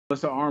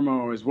Melissa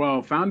Armo as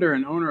well, founder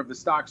and owner of the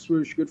stock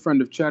Swoosh, good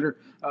friend of Cheddar.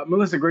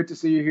 Melissa, great to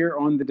see you here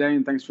on the day,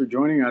 and thanks for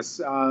joining us.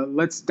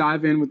 Let's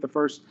dive in with the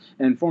first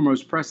and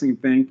foremost pressing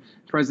thing.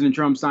 President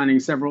Trump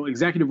signing several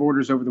executive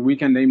orders over the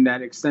weekend aimed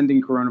at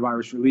extending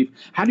coronavirus relief.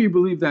 How do you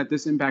believe that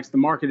this impacts the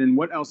market, and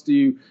what else do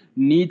you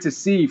need to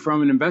see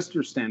from an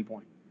investor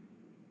standpoint?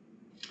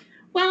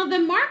 Well, the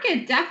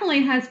market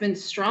definitely has been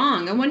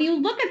strong. And when you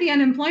look at the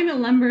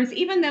unemployment numbers,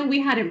 even though we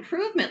had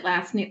improvement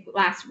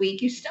last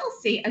week, you still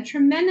see a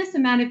tremendous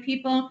amount of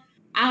people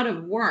out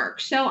of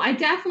work. So I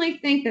definitely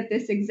think that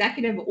this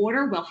executive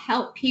order will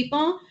help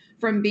people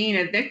from being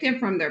evicted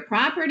from their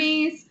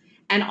properties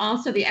and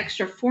also the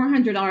extra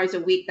 $400 a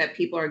week that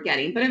people are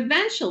getting. But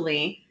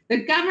eventually,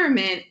 the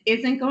government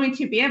isn't going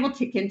to be able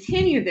to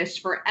continue this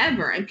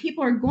forever, and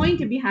people are going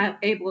to be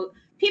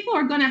people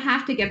are going to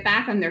have to get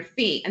back on their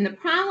feet. And the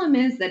problem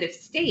is that if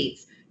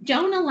states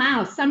don't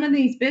allow some of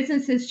these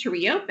businesses to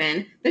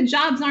reopen, the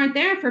jobs aren't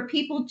there for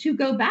people to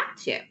go back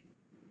to.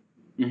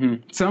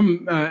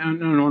 Some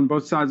on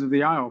both sides of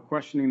the aisle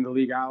questioning the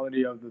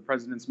legality of the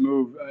president's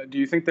move. Do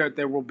you think that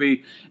there will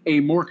be a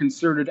more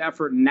concerted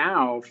effort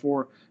now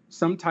for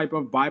some type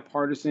of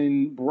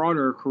bipartisan,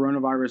 broader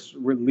coronavirus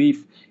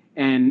relief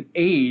and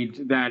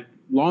aid that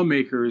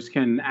lawmakers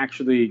can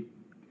actually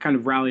kind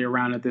of rally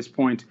around at this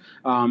point,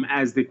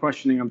 as the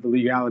questioning of the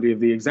legality of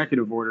the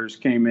executive orders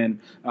came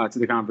in to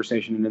the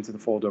conversation and into the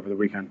fold over the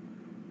weekend?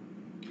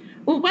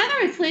 Well, whether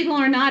it's legal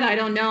or not, I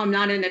don't know. I'm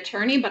not an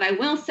attorney, but I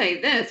will say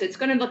this. It's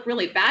going to look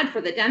really bad for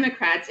the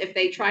Democrats if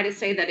they try to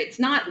say that it's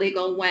not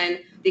legal when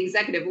the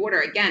executive order,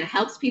 again,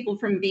 helps people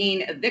from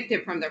being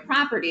evicted from their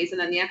properties,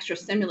 and then the extra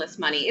stimulus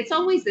money. It's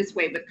always this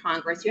way with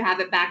Congress. You have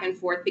it back and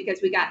forth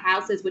because we got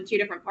houses with two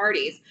different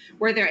parties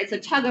where it's a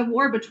tug of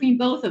war between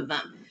both of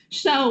them.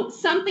 So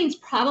something's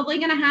probably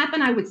going to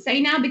happen, I would say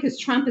now, because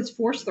Trump has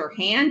forced their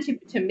hand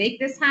to make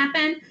this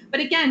happen. But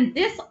again,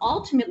 this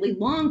ultimately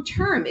long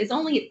term is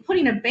only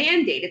putting a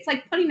Band-Aid. It's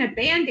like putting a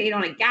Band-Aid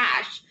on a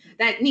gash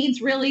that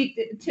needs really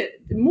to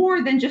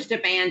more than just a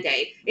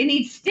Band-Aid. It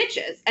needs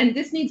stitches, and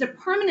this needs a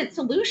permanent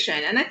solution.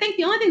 And I think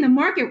the only thing the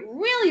market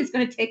really is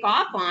going to take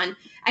off on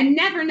and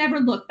never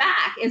look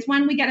back is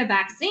when we get a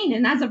vaccine.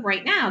 And as of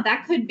right now,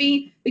 that could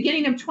be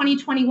beginning of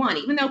 2021.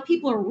 Even though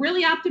people are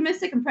really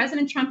optimistic, and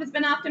President Trump has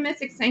been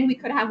optimistic, saying we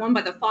could have one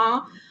by the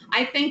fall,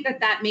 I think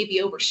that may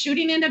be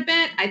overshooting it a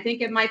bit. I think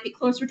it might be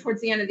closer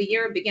towards the end of the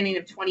year, beginning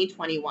of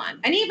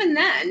 2021. And even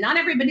then, not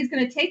everybody's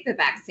going to take the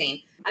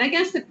vaccine. And I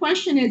guess the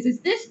question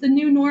is this the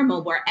new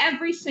normal where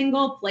every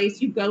single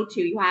place you go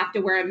to, you have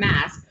to wear a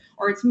mask,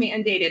 or it's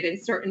mandated in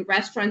certain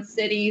restaurants,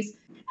 cities,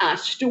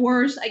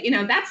 stores?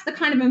 That's the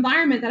kind of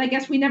environment that I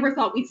guess we never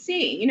thought we'd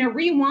see.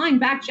 Rewind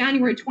back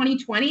January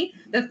 2020,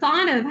 the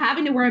thought of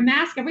having to wear a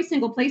mask every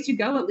single place you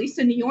go, at least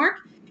in New York,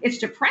 it's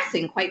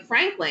depressing, quite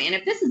frankly. And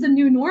if this is a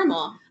new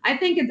normal, I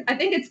think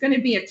it's going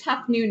to be a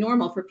tough new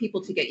normal for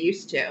people to get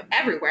used to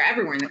everywhere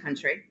in the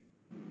country.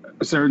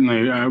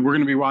 Certainly. We're going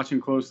to be watching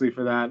closely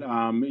for that,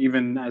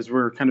 even as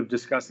we're kind of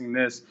discussing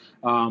this.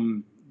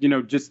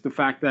 Just the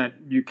fact that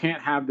you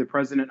can't have the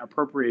president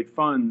appropriate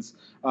funds,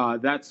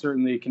 that's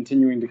certainly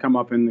continuing to come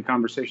up in the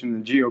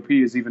conversation. The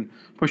GOP is even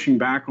pushing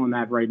back on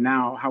that right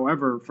now.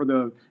 However, for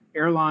the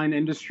airline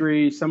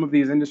industry, some of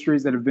these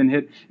industries that have been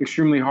hit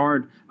extremely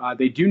hard,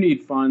 they do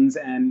need funds,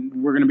 and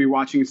we're going to be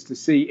watching to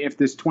see if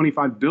this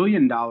 $25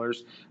 billion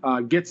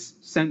gets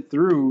sent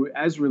through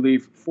as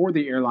relief for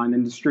the airline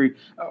industry.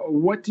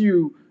 What do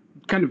you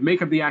kind of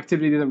make of the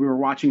activity that we were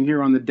watching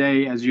here on the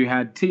day, as you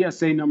had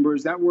TSA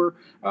numbers that were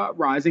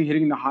rising,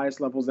 hitting the highest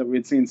levels that we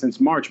had seen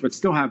since March, but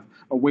still have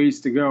a ways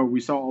to go?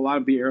 We saw a lot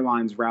of the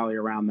airlines rally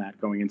around that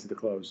going into the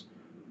close.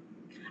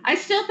 I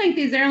still think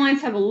these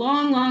airlines have a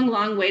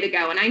long way to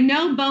go. And I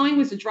know Boeing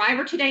was a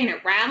driver today, and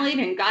it rallied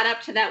and got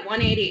up to that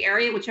 180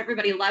 area, which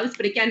everybody loves.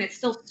 But again, it's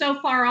still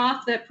so far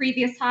off the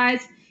previous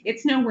highs.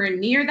 It's nowhere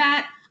near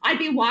that. I'd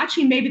be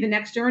watching maybe the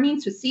next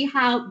earnings to see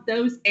how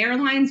those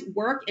airlines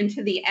work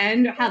into the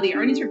end, how the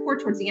earnings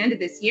report towards the end of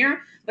this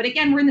year. But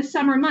again, we're in the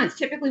summer months,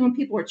 typically when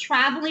people are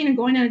traveling and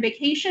going on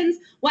vacations.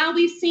 While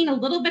we've seen a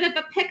little bit of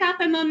a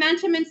pickup in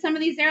momentum in some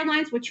of these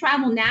airlines with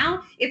travel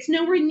now, it's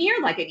nowhere near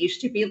like it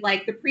used to be,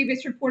 like the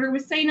previous reporter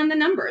was saying on the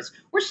numbers.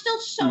 We're still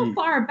so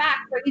far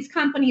back where these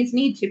companies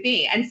need to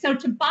be. And so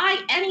to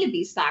buy any of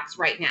these stocks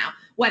right now,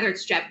 whether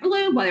it's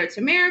JetBlue, whether it's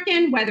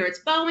American, whether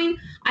it's Boeing,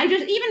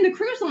 even the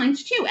cruise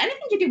lines too,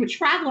 anything to do with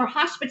travel or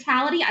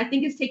hospitality, I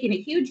think is taking a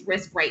huge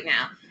risk right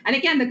now. And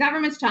again, the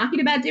government's talking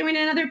about doing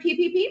another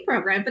PPP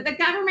program, but the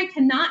government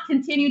cannot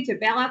continue to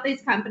bail out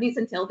these companies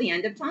until the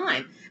end of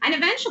time. And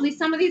eventually,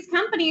 some of these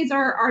companies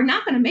are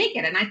not going to make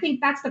it. And I think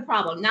that's the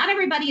problem. Not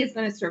everybody is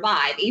going to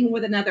survive, even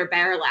with another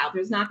bailout.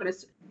 There's not going to.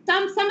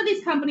 Some of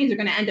these companies are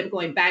going to end up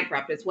going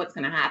bankrupt is what's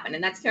going to happen.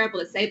 And that's terrible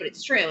to say, but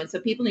it's true. And so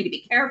people need to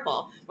be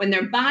careful when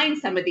they're buying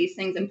some of these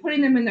things and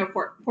putting them in their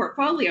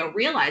portfolio,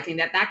 realizing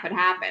that could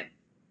happen.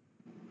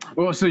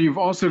 Well, so you've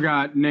also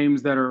got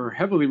names that are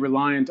heavily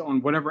reliant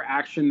on whatever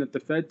action that the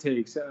Fed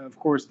takes. Of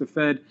course, the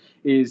Fed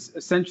is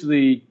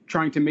essentially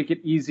trying to make it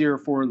easier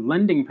for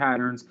lending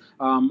patterns,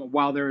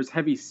 while there is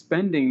heavy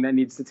spending that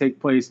needs to take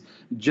place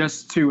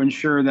just to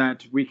ensure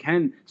that we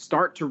can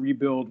start to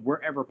rebuild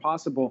wherever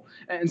possible.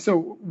 And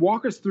so,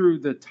 walk us through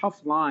the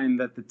tough line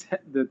that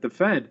that the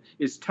Fed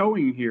is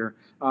towing here,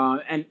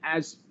 and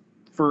as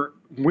for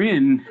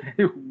when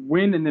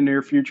in the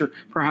near future,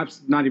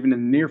 perhaps not even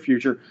in the near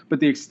future, but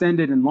the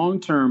extended and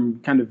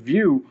long-term kind of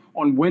view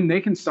on when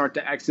they can start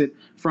to exit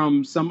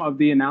from some of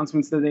the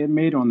announcements that they have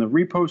made on the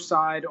repo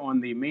side,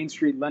 on the Main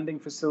Street lending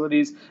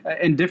facilities,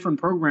 and different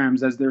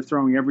programs as they're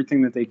throwing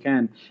everything that they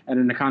can at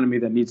an economy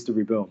that needs to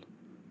rebuild.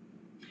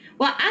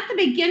 Well, at the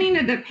beginning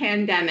of the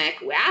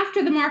pandemic,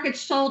 after the market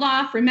sold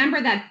off,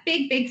 remember that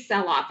big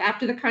sell-off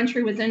after the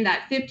country was in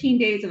that 15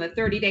 days and a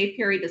 30-day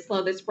period to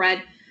slow the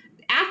spread.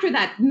 After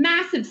that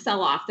massive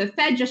sell-off, the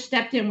Fed just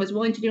stepped in, was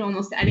willing to do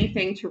almost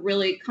anything to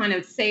really kind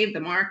of save the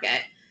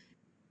market.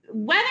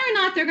 Whether or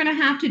not they're going to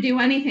have to do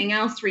anything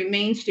else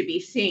remains to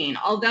be seen.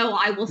 Although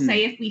I will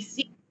say if we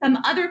see some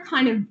other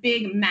kind of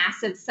big,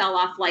 massive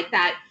sell-off like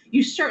that,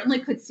 you certainly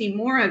could see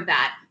more of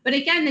that. But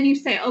again, then you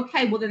say,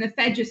 okay, well, then the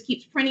Fed just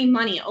keeps printing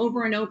money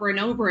over and over and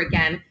over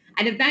again.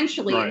 And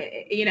eventually,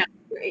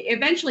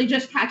 eventually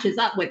just catches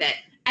up with it.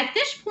 At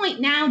this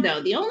point now,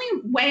 though, the only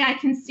way I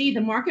can see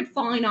the market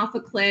falling off a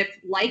cliff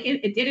like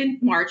it did in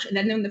March, and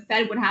then the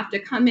Fed would have to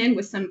come in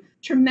with some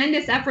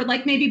tremendous effort,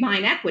 like maybe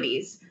buying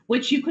equities,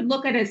 which you could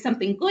look at as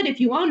something good if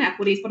you own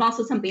equities, but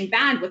also something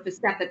bad with the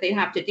step that they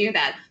have to do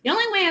that. The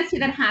only way I see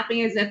that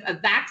happening is if a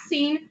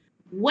vaccine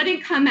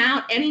wouldn't come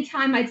out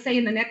anytime, I'd say,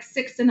 in the next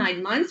 6 to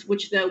 9 months,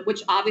 which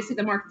obviously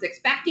the market's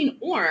expecting,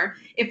 or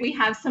if we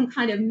have some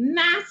kind of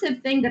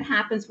massive thing that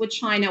happens with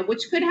China,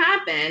 which could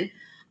happen,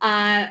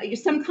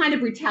 some kind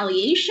of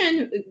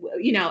retaliation,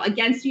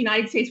 against the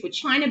United States with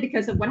China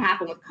because of what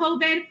happened with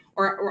COVID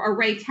or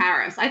rate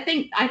tariffs. I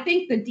think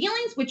the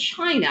dealings with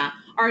China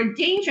are a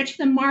danger to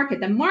the market.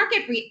 The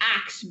market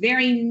reacts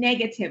very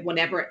negative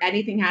whenever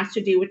anything has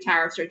to do with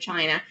tariffs or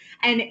China.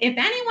 And if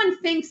anyone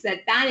thinks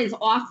that is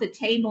off the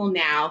table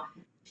now,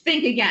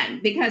 think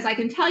again, because I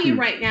can tell you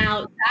right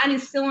now, that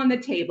is still on the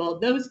table.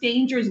 Those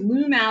dangers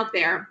loom out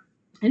there.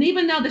 And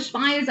even though the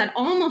SPY is at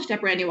almost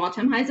at brand new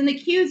all-time highs and the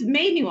Qs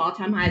made new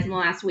all-time highs in the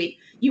last week,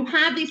 you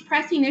have these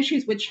pressing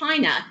issues with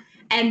China,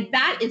 and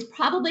that is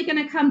probably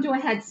going to come to a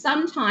head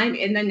sometime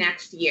in the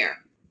next year.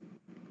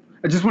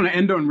 I just want to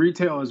end on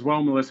retail as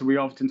well, Melissa. We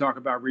often talk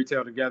about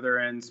retail together,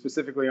 and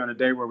specifically on a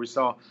day where we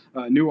saw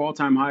a new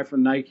all-time high for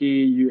Nike.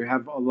 You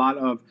have a lot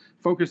of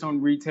focus on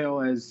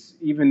retail, as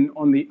even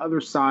on the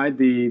other side,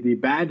 the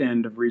bad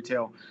end of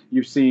retail,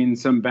 you've seen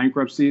some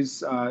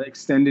bankruptcies,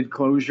 extended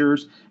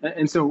closures.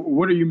 And so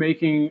what are you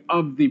making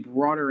of the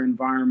broader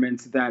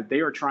environment that they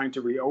are trying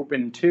to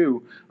reopen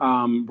to?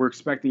 We're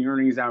expecting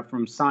earnings out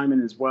from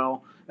Simon as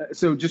well.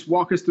 So just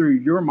walk us through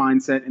your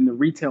mindset in the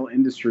retail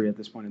industry at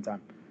this point in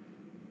time.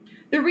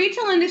 The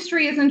retail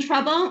industry is in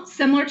trouble,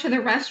 similar to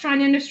the restaurant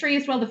industry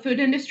as well, the food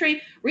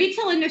industry.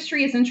 Retail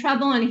industry is in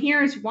trouble, and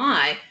here's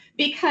why.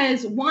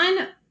 Because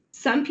one,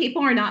 some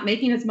people are not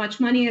making as much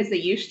money as they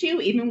used to,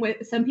 even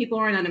with some people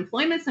are in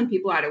unemployment, some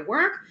people are out of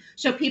work,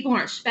 so people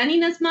aren't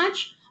spending as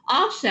much.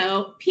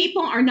 Also,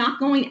 people are not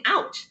going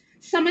out.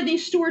 Some of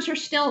these stores are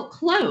still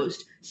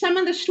closed. Some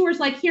of the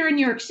stores, like here in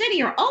New York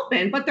City, are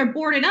open, but they're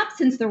boarded up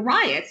since the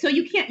riot. So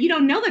you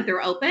don't know that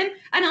they're open.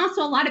 And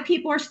also, a lot of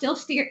people are still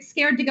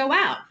scared to go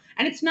out.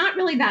 And it's not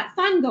really that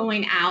fun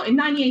going out in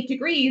 98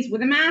 degrees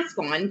with a mask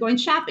on, going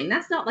shopping.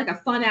 That's not like a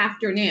fun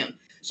afternoon.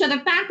 So the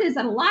fact is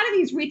that a lot of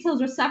these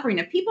retailers are suffering.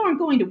 If people aren't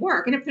going to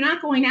work, and if they're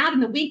not going out in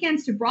the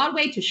weekends to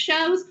Broadway, to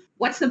shows,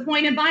 what's the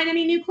point of buying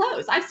any new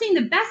clothes? I've seen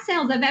the best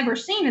sales I've ever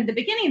seen at the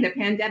beginning of the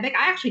pandemic.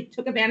 I actually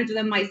took advantage of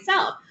them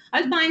myself. I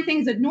was buying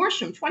things at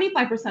Nordstrom,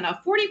 25%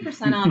 off,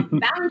 40% off,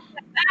 balanced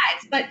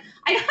bags. But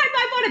I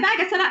bought a bag.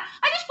 I said,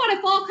 I just bought a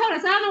fall coat. I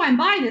said, I don't know why I'm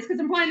buying this because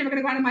I'm probably never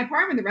going to go out of my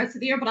apartment the rest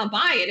of the year, but I'll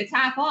buy it. It's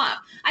half off.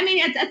 I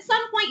mean, at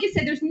some point you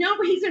said there's no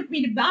reason for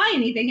me to buy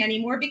anything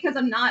anymore because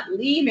I'm not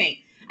leaving.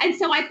 And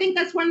so I think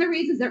that's one of the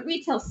reasons that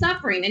retail's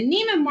suffering. And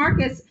Neiman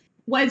Marcus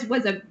was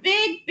a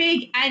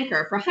big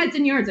anchor for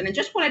Hudson Yards. And I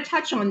just want to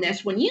touch on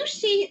this. When you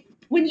see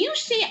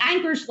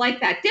anchors like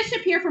that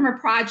disappear from a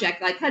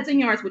project like Hudson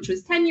Yards, which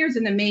was 10 years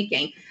in the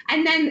making,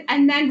 and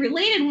then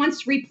Related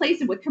wants to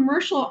replace it with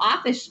commercial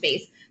office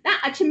space,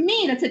 that to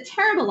me, that's a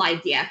terrible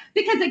idea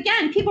because,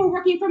 again, people are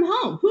working from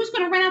home. Who's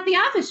going to rent out the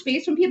office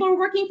space when people are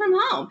working from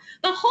home?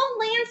 The whole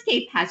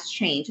landscape has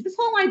changed. This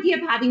whole idea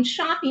of having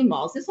shopping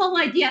malls, this whole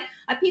idea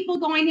of people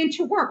going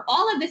into work,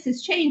 all of this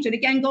has changed. And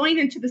again, going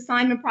into the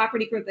Simon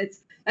Property Group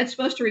that's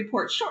supposed to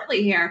report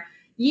shortly here,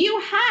 you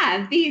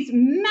have these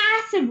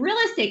massive real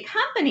estate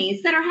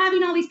companies that are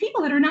having all these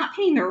people that are not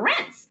paying their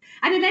rents.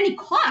 And at any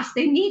cost,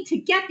 they need to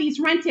get these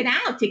rented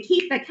out to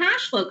keep the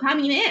cash flow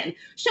coming in.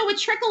 So it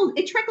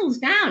trickles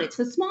down. It's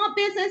the small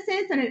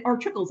businesses or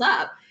trickles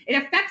up. It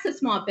affects the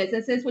small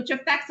businesses, which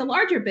affects the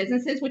larger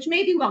businesses, which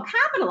may be well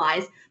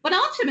capitalized, but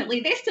ultimately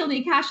they still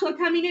need cash flow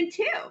coming in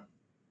too.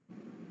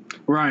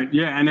 Right.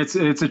 Yeah, and it's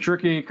a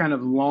tricky kind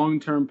of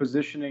long-term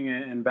positioning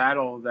and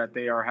battle that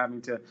they are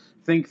having to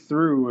think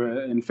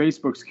through. In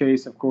Facebook's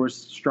case, of course,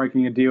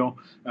 striking a deal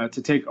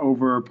to take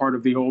over part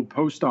of the old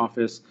post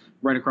office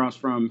right across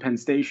from Penn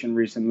Station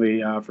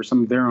recently for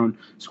some of their own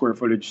square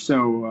footage.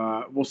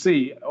 So we'll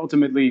see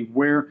ultimately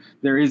where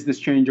there is this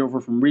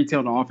changeover from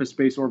retail to office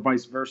space or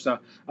vice versa.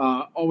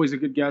 Always a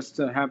good guest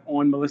to have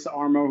on, Melissa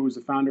Armo, who's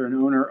the founder and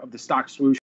owner of the stock Swoosh.